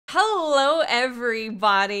Hello,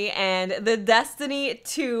 everybody, and the Destiny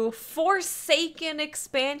 2 Forsaken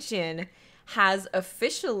expansion has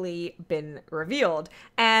officially been revealed.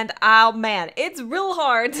 And oh man, it's real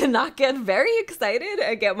hard to not get very excited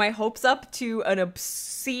and get my hopes up to an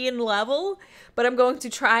obscene level, but I'm going to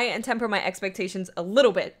try and temper my expectations a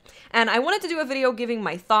little bit. And I wanted to do a video giving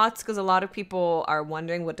my thoughts because a lot of people are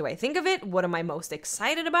wondering, what do I think of it? What am I most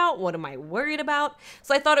excited about? What am I worried about?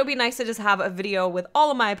 So I thought it would be nice to just have a video with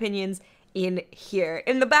all of my opinions in here.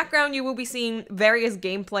 In the background, you will be seeing various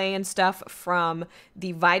gameplay and stuff from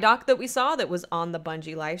the Vidoc that we saw that was on the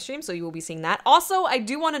Bungie livestream, so you will be seeing that. Also, I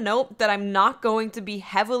do want to note that I'm not going to be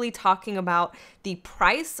heavily talking about the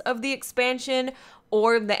price of the expansion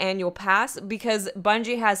or the annual pass because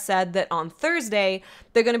Bungie has said that on Thursday,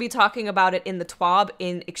 they're going to be talking about it in the TWAB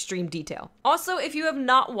in extreme detail. Also, if you have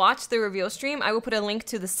not watched the reveal stream, I will put a link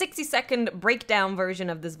to the 60-second breakdown version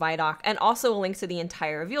of this Vidoc and also a link to the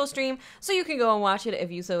entire reveal stream so you can go and watch it if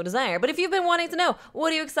you so desire. But if you've been wanting to know,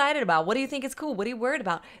 what are you excited about? What do you think is cool? What are you worried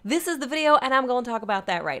about? This is the video and I'm going to talk about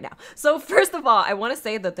that right now. So first of all, I want to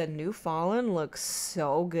say that the new Fallen looks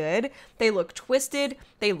so good. They look twisted.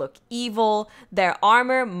 They look evil. Their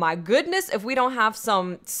armor, my goodness, if we don't have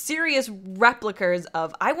some serious replicas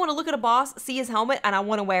of, I want to look at a boss, see his helmet, and I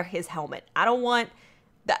want to wear his helmet. I don't want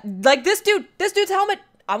that, like this dude's helmet,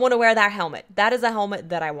 I want to wear that helmet. That is a helmet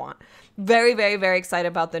that I want. Very, very, very excited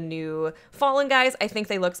about the new Fallen guys. I think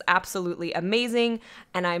they look absolutely amazing,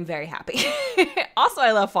 and I'm very happy. Also,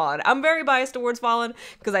 I love Fallen. I'm very biased towards Fallen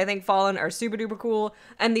because I think Fallen are super duper cool,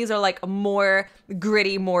 and these are like more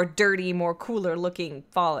gritty, more dirty, more cooler looking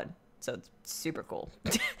Fallen. So it's super cool.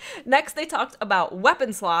 Next, they talked about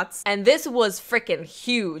weapon slots, and this was freaking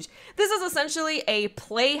huge. This is essentially a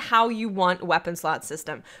play how you want weapon slot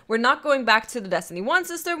system. We're not going back to the Destiny 1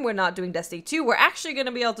 system. We're not doing Destiny 2. We're actually going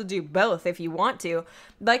to be able to do both if you want to.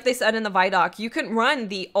 Like they said in the Vidoc, you can run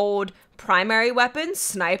the old primary weapon,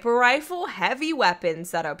 sniper rifle, heavy weapon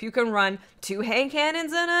setup. You can run 2 hand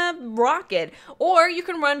cannons and a rocket, or you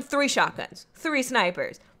can run 3 shotguns, 3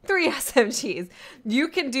 snipers, 3 SMGs. You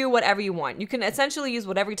can do whatever you want. You can essentially use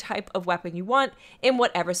whatever type of weapon you want in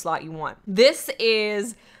whatever slot you want. This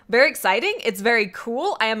is very exciting. It's very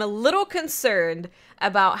cool. I am a little concerned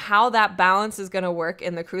about how that balance is going to work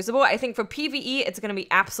in the Crucible. I think for PvE, it's going to be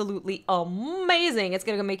absolutely amazing. It's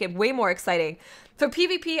going to make it way more exciting. For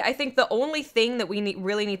PvP, I think the only thing that we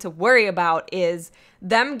really need to worry about is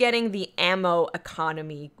them getting the ammo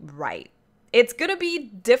economy right. It's going to be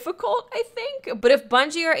difficult, I think, but if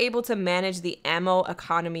Bungie are able to manage the ammo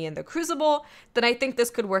economy in the Crucible, then I think this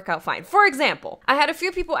could work out fine. For example, I had a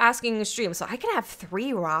few people asking in the stream, so I can have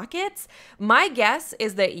 3 rockets? My guess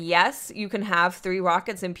is that yes, you can have 3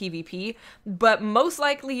 rockets in PvP, but most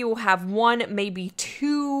likely you will have 1, maybe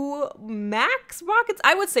 2 max rockets.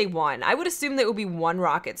 I would say 1. I would assume that it would be 1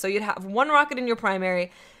 rocket. So you'd have 1 rocket in your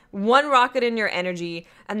primary, 1 rocket in your energy,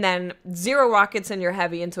 and then 0 rockets in your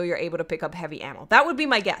heavy until you're able to pick up heavy ammo. That would be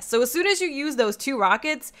my guess. So as soon as you use those 2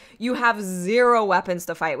 rockets, you have 0 weapons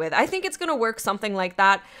to fight with. I think it's going to work something like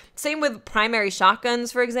that. Same with primary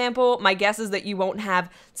shotguns, for example. My guess is that you won't have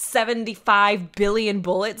 75 billion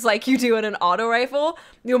bullets like you do in an auto rifle.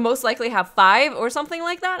 You'll most likely have 5 or something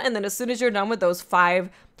like that, and then as soon as you're done with those 5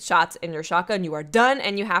 shots in your shotgun, you are done,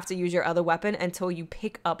 and you have to use your other weapon until you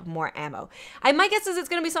pick up more ammo. My guess is it's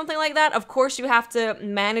going to be something like that. Of course, you have to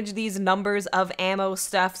manage these numbers of ammo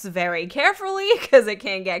stuffs very carefully because it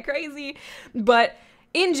can get crazy, but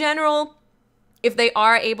in general, if they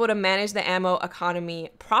are able to manage the ammo economy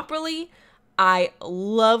properly, I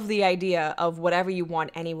love the idea of whatever you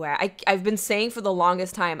want anywhere. I've been saying for the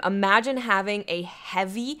longest time, imagine having a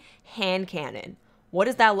heavy hand cannon. What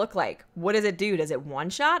does that look like? What does it do? Does it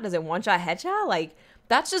one-shot? Does it one-shot headshot? Like,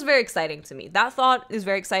 that's just very exciting to me. That thought is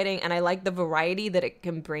very exciting, and I like the variety that it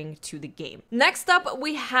can bring to the game. Next up,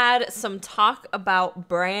 we had some talk about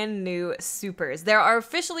brand new supers. There are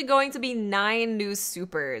officially going to be 9 new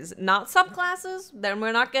supers. Not subclasses, then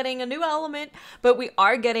we're not getting a new element, but we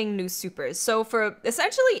are getting new supers. So for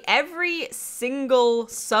essentially every single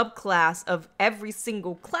subclass of every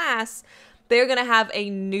single class, they're going to have a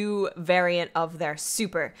new variant of their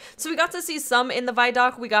super. So we got to see some in the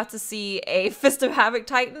Vidoc. We got to see a Fist of Havoc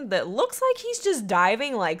Titan that looks like he's just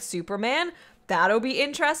diving like Superman. That'll be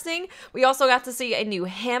interesting. We also got to see a new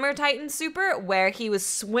Hammer Titan super where he was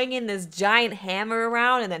swinging this giant hammer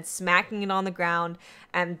around and then smacking it on the ground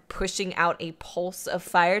and pushing out a pulse of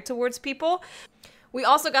fire towards people. We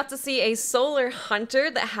also got to see a Solar Hunter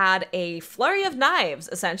that had a flurry of knives,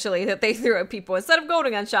 essentially, that they threw at people. Instead of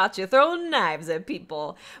golden gun shots, you throw knives at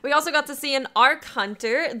people. We also got to see an Arc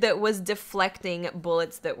Hunter that was deflecting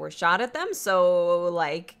bullets that were shot at them. So,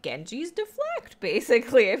 like, Genji's deflect,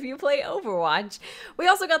 basically, if you play Overwatch. We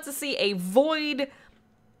also got to see a Void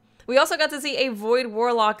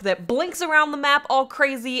Warlock that blinks around the map all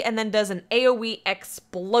crazy and then does an AoE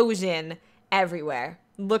explosion everywhere.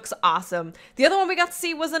 Looks awesome. The other one we got to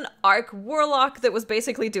see was an Arc Warlock that was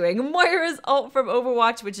basically doing Moira's ult from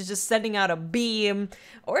Overwatch, which is just sending out a beam.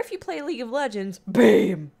 Or if you play League of Legends,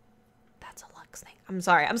 beam. That's a Lux thing. I'm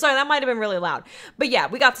sorry, that might have been really loud. But yeah,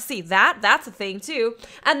 we got to see that. That's a thing too.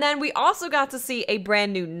 And then we also got to see a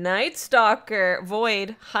brand new Night Stalker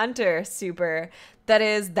Void Hunter super. That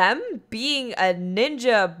is them being a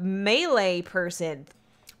ninja melee person.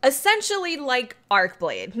 Essentially like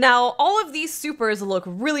Arcblade. Now, all of these supers look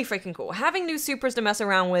really freaking cool. Having new supers to mess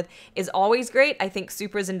around with is always great. I think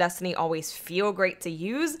supers in Destiny always feel great to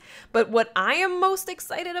use. But what I am most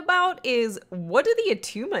excited about is, what do the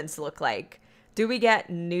attunements look like? Do we get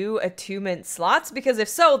new attunement slots? Because if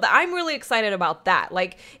so, I'm really excited about that.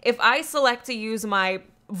 Like, if I select to use my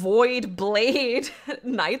Void Blade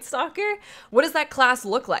Night Stalker, what does that class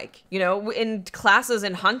look like? You know, in classes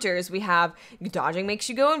and hunters, we have dodging makes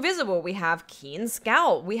you go invisible. We have Keen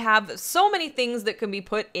Scout. We have so many things that can be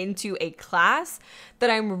put into a class that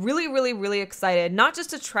I'm really excited, not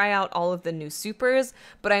just to try out all of the new supers,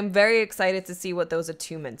 but I'm very excited to see what those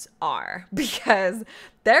attunements are, because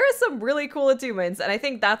there are some really cool attunements, and I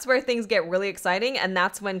think that's where things get really exciting, and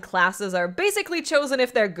that's when classes are basically chosen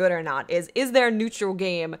if they're good or not. Is their neutral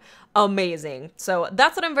game amazing? So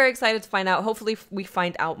that's what I'm very excited to find out. Hopefully we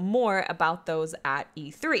find out more about those at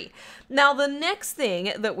E3. Now, the next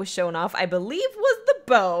thing that was shown off, I believe, was the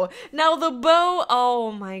bow. Now, the bow,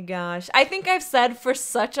 oh my gosh. I think I've said for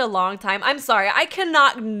such a long time, I'm sorry, I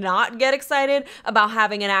cannot not get excited about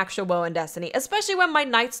having an actual bow in Destiny, especially when my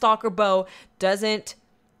Night Stalker bow doesn't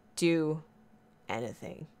do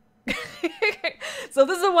anything. So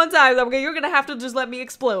this is the one time that you're gonna have to just let me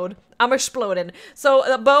explode. I'm exploding. So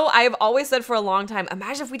the bow, I've always said for a long time,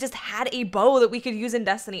 imagine if we just had a bow that we could use in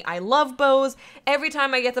Destiny. I love bows. Every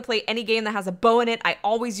time I get to play any game that has a bow in it, I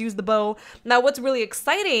always use the bow. Now, what's really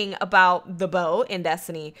exciting about the bow in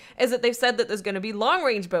Destiny is that they've said that there's going to be long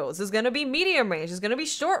range bows, there's going to be medium range, there's going to be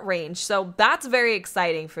short range. So that's very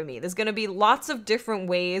exciting for me. There's going to be lots of different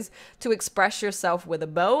ways to express yourself with a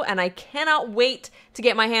bow, and I cannot wait to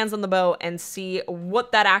get my hands on the bow and see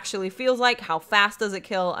what that actually feels like, how fast does it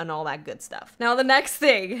kill, and all that good stuff. Now, the next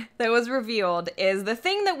thing that was revealed is the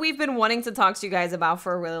thing that we've been wanting to talk to you guys about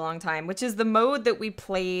for a really long time, which is the mode that we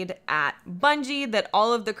played at Bungie that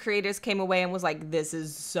all of the creators came away and was like, this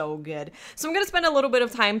is so good. So I'm going to spend a little bit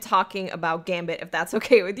of time talking about Gambit, if that's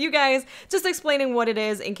okay with you guys, just explaining what it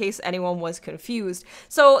is in case anyone was confused.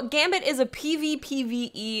 So Gambit is a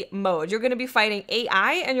PvPvE mode. You're going to be fighting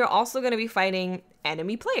AI, and you're also going to be fighting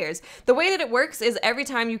enemy players. The way that it works is every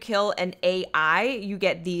time you kill an AI, you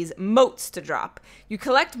get these motes to drop. You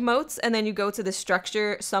collect motes, and then you go to the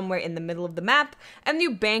structure somewhere in the middle of the map, and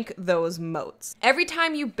you bank those motes. Every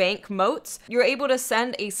time you bank motes, you're able to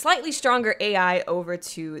send a slightly stronger AI over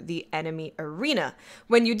to the enemy arena.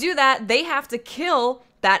 When you do that, they have to kill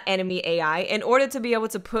that enemy AI in order to be able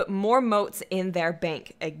to put more motes in their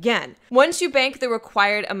bank again. Once you bank the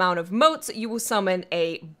required amount of motes, you will summon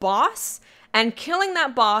a boss, and killing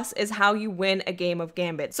that boss is how you win a game of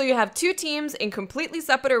Gambit. So you have two teams in completely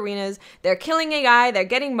separate arenas. They're killing AI, they're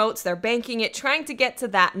getting motes, they're banking it, trying to get to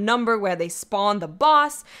that number where they spawn the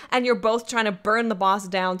boss, and you're both trying to burn the boss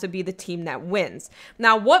down to be the team that wins.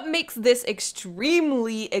 Now, what makes this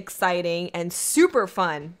extremely exciting and super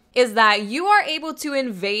fun is that you are able to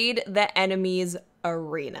invade the enemy's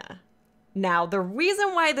arena. Now, the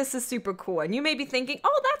reason why this is super cool, and you may be thinking,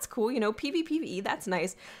 oh, that's cool, you know, PvPvE, that's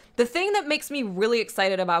nice. The thing that makes me really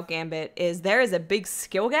excited about Gambit is there is a big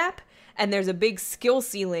skill gap, and there's a big skill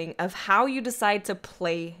ceiling of how you decide to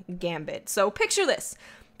play Gambit. So picture this.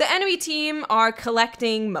 The enemy team are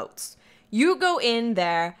collecting motes. You go in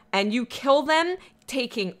there and you kill them,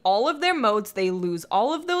 taking all of their motes, they lose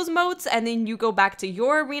all of those motes, and then you go back to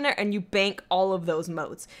your arena and you bank all of those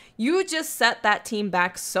motes. You just set that team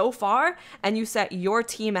back so far, and you set your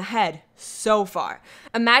team ahead so far.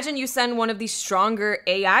 Imagine you send one of these stronger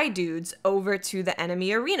AI dudes over to the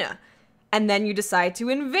enemy arena, and then you decide to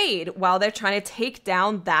invade while they're trying to take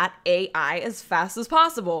down that AI as fast as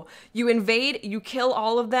possible. You invade, you kill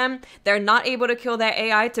all of them. They're not able to kill their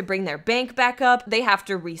AI to bring their bank back up. They have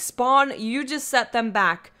to respawn. You just set them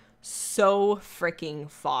back so freaking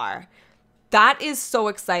far. that is so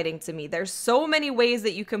exciting to me. There's so many ways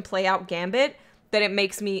that you can play out Gambit that it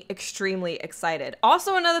makes me extremely excited.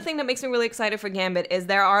 Also, another thing that makes me really excited for Gambit is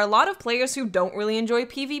there are a lot of players who don't really enjoy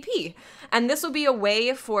PvP. And this will be a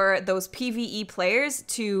way for those PvE players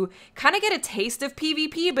to kind of get a taste of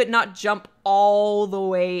PvP, but not jump all the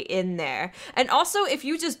way in there. And also, if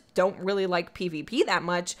you just don't really like PvP that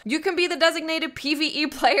much, you can be the designated PvE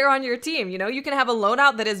player on your team. You know, you can have a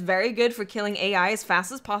loadout that is very good for killing AI as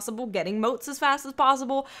fast as possible, getting moats as fast as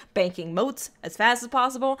possible, banking moats as fast as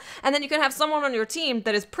possible, and then you can have someone on your team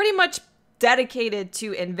that is pretty much dedicated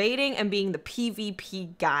to invading and being the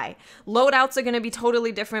PvP guy. Loadouts are going to be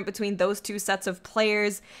totally different between those two sets of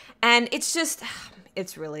players, and it's just...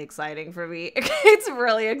 it's really exciting for me. It's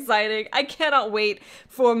really exciting. I cannot wait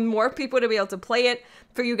for more people to be able to play it,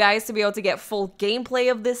 for you guys to be able to get full gameplay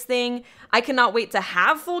of this thing. I cannot wait to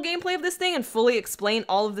have full gameplay of this thing and fully explain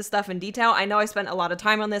all of this stuff in detail. I know I spent a lot of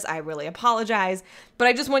time on this. I really apologize, but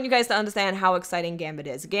I just want you guys to understand how exciting Gambit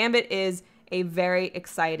is. Gambit is a very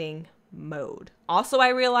exciting mode. Also, I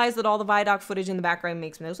realized that all the Vidoc footage in the background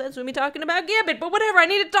makes no sense with me talking about Gambit, but whatever, I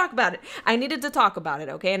needed to talk about it. I needed to talk about it,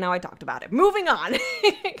 okay? And now I talked about it. Moving on.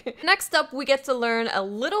 Next up, we get to learn a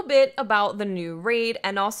little bit about the new raid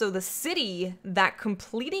and also the city that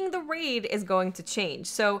completing the raid is going to change.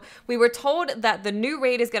 So we were told that the new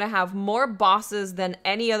raid is going to have more bosses than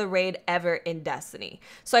any other raid ever in Destiny.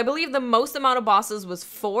 So I believe the most amount of bosses was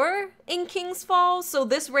 4 in King's Fall, so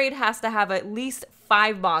this raid has to have at least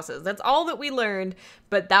 5 bosses. That's all that we learned,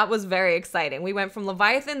 but that was very exciting. We went from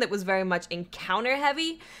Leviathan that was very much encounter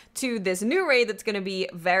heavy to this new raid that's going to be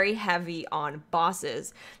very heavy on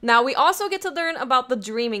bosses. Now, we also get to learn about the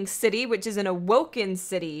Dreaming City, which is an awoken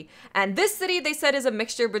city, and this city, they said, is a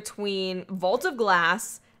mixture between Vault of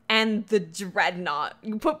Glass and the Dreadnought.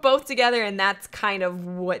 You put both together and that's kind of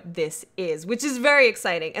what this is, which is very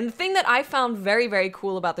exciting. And the thing that I found very, very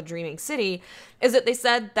cool about the Dreaming City is that they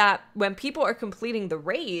said that when people are completing the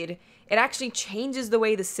raid, it actually changes the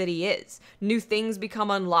way the city is. New things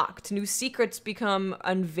become unlocked. New secrets become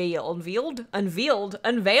unveiled. Unveiled?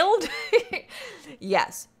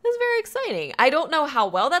 Yes, it's very exciting. I don't know how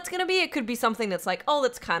well that's gonna be. It could be something that's like, oh,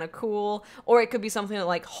 that's kind of cool. Or it could be something that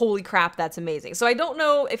like, holy crap, that's amazing. So I don't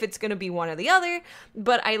know if it's gonna be one or the other,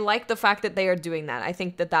 but I like the fact that they are doing that. I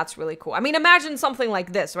think that that's really cool. I mean, imagine something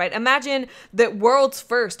like this, right? Imagine that World's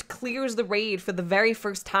First clears the raid for the very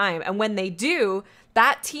first time. And when they do,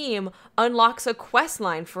 that team unlocks a quest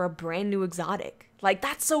line for a brand new exotic. Like,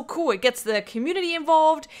 that's so cool. It gets the community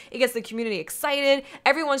involved. It gets the community excited.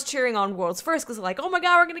 Everyone's cheering on World's First because they're like, oh my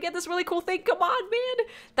god, we're going to get this really cool thing. Come on, man.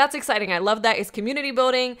 That's exciting. I love that. It's community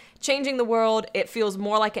building, changing the world. It feels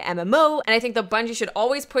more like an MMO. And I think that Bungie should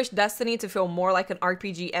always push Destiny to feel more like an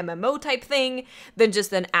RPG MMO type thing than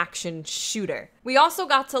just an action shooter. We also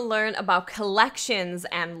got to learn about collections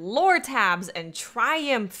and lore tabs and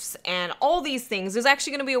triumphs and all these things. There's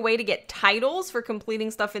actually going to be a way to get titles for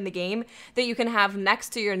completing stuff in the game that you can have next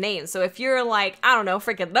to your name. So if you're like, I don't know,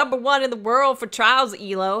 freaking #1 in the world for Trials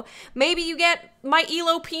Elo, maybe you get my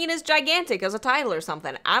Elo penis gigantic as a title or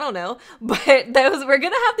something. I don't know, but we're gonna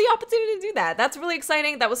have the opportunity to do that. That's really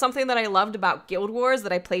exciting. That was something that I loved about Guild Wars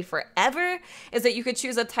that I played forever, is that you could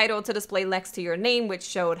choose a title to display next to your name, which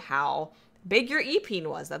showed how big your E-peen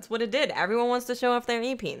was. That's what it did. Everyone wants to show off their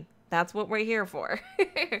E-peen. That's what we're here for.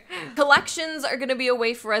 Collections are going to be a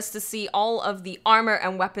way for us to see all of the armor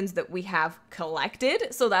and weapons that we have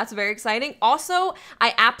collected. So that's very exciting. Also,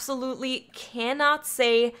 I absolutely cannot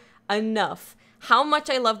say enough how much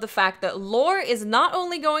I love the fact that lore is not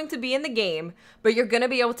only going to be in the game, but you're going to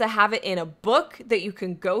be able to have it in a book that you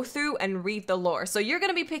can go through and read the lore. So you're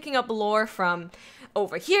going to be picking up lore from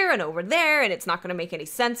over here and over there, and it's not going to make any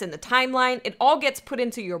sense in the timeline. It all gets put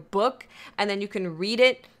into your book, and then you can read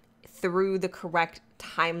it through the correct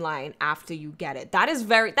timeline after you get it. That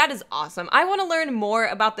is awesome. I want to learn more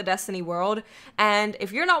about the Destiny world, and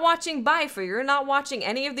if you're not watching Bife or you're not watching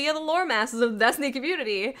any of the other lore masters of the Destiny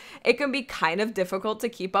community, it can be kind of difficult to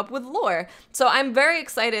keep up with lore. So I'm very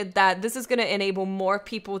excited that this is going to enable more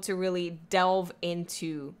people to really delve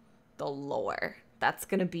into the lore. That's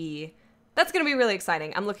going to be really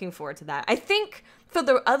exciting. I'm looking forward to that. I think for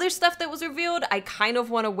the other stuff that was revealed, I kind of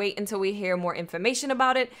want to wait until we hear more information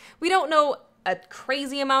about it. We don't know a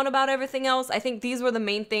crazy amount about everything else. I think these were the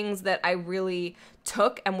main things that I really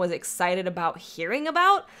took and was excited about hearing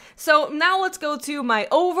about. So now let's go to my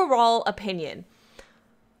overall opinion.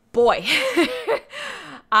 Boy,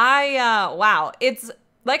 wow. It's,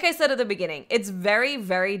 like I said at the beginning, it's very,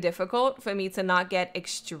 very difficult for me to not get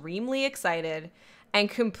extremely excited and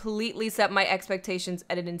completely set my expectations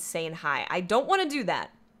at an insane high. I don't want to do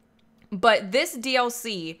that. But this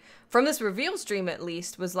DLC, from this reveal stream at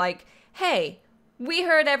least, was like, hey, we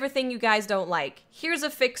heard everything you guys don't like. Here's a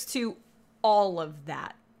fix to all of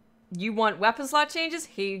that. You want weapon slot changes?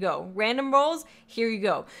 Here you go. Random rolls? Here you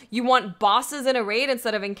go. You want bosses in a raid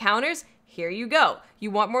instead of encounters? Here you go. You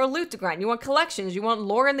want more loot to grind. You want collections. You want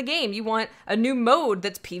lore in the game. You want a new mode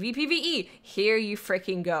that's PvPvE. Here you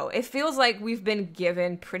freaking go. It feels like we've been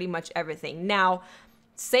given pretty much everything. Now,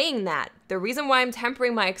 saying that, the reason why I'm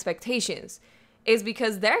tempering my expectations is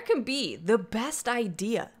because there can be the best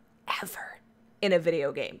idea ever in a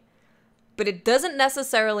video game. But it doesn't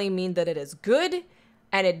necessarily mean that it is good,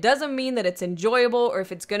 and it doesn't mean that it's enjoyable or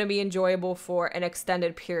if it's going to be enjoyable for an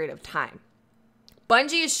extended period of time.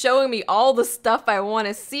 Bungie is showing me all the stuff I want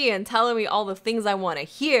to see and telling me all the things I want to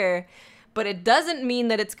hear, but it doesn't mean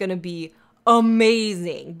that it's going to be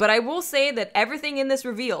amazing. But I will say that everything in this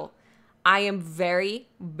reveal, I am very,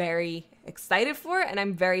 very excited for, and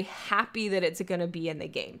I'm very happy that it's going to be in the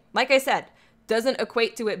game. Like I said, doesn't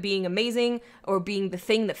equate to it being amazing or being the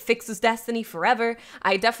thing that fixes Destiny forever.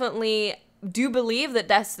 I definitely do believe that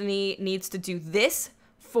Destiny needs to do this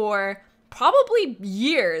for probably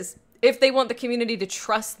years if they want the community to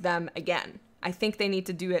trust them again. I think they need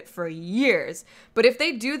to do it for years. But if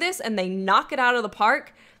they do this and they knock it out of the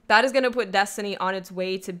park, that is going to put Destiny on its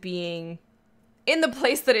way to being in the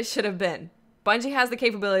place that it should have been. Bungie has the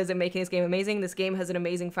capabilities of making this game amazing. This game has an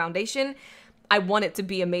amazing foundation. I want it to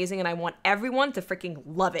be amazing, and I want everyone to freaking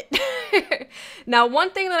love it. Now,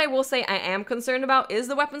 one thing that I will say I am concerned about is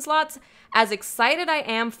the weapon slots. As excited I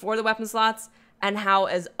am for the weapon slots and how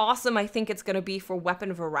as awesome I think it's going to be for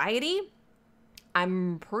weapon variety,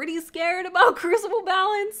 I'm pretty scared about Crucible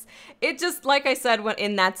balance. It just, like I said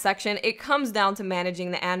in that section, it comes down to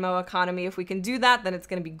managing the ammo economy. If we can do that, then it's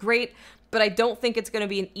going to be great. But I don't think it's going to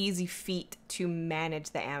be an easy feat to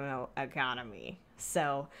manage the ammo economy.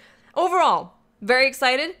 So, overall, very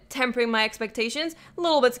excited, tempering my expectations, a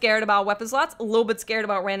little bit scared about weapon slots, a little bit scared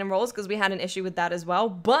about random rolls because we had an issue with that as well.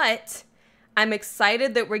 But I'm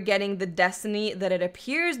excited that we're getting the Destiny that it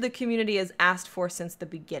appears the community has asked for since the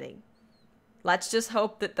beginning. Let's just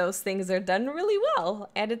hope that those things are done really well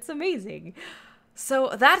and it's amazing.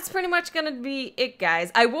 So that's pretty much going to be it,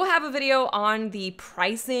 guys. I will have a video on the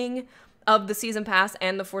pricing of the Season Pass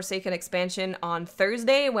and the Forsaken expansion on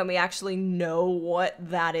Thursday when we actually know what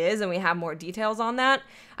that is and we have more details on that.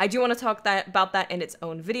 I do want to talk about that in its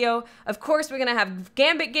own video. Of course, we're going to have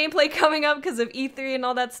Gambit gameplay coming up because of E3 and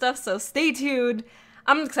all that stuff, so stay tuned.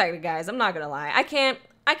 I'm excited, guys. I'm not going to lie. I can't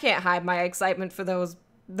hide my excitement for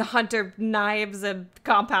the Hunter knives and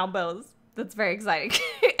compound bows. That's very exciting.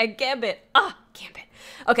 And Gambit. Gambit.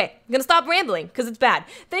 Okay, I'm gonna stop rambling because it's bad.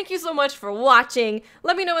 Thank you so much for watching.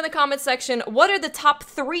 Let me know in the comment section, what are the top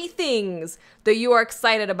 3 things that you are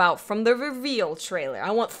excited about from the reveal trailer?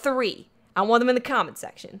 I want 3. I want them in the comment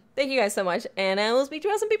section. Thank you guys so much, and I will speak to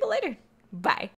you some people later. Bye.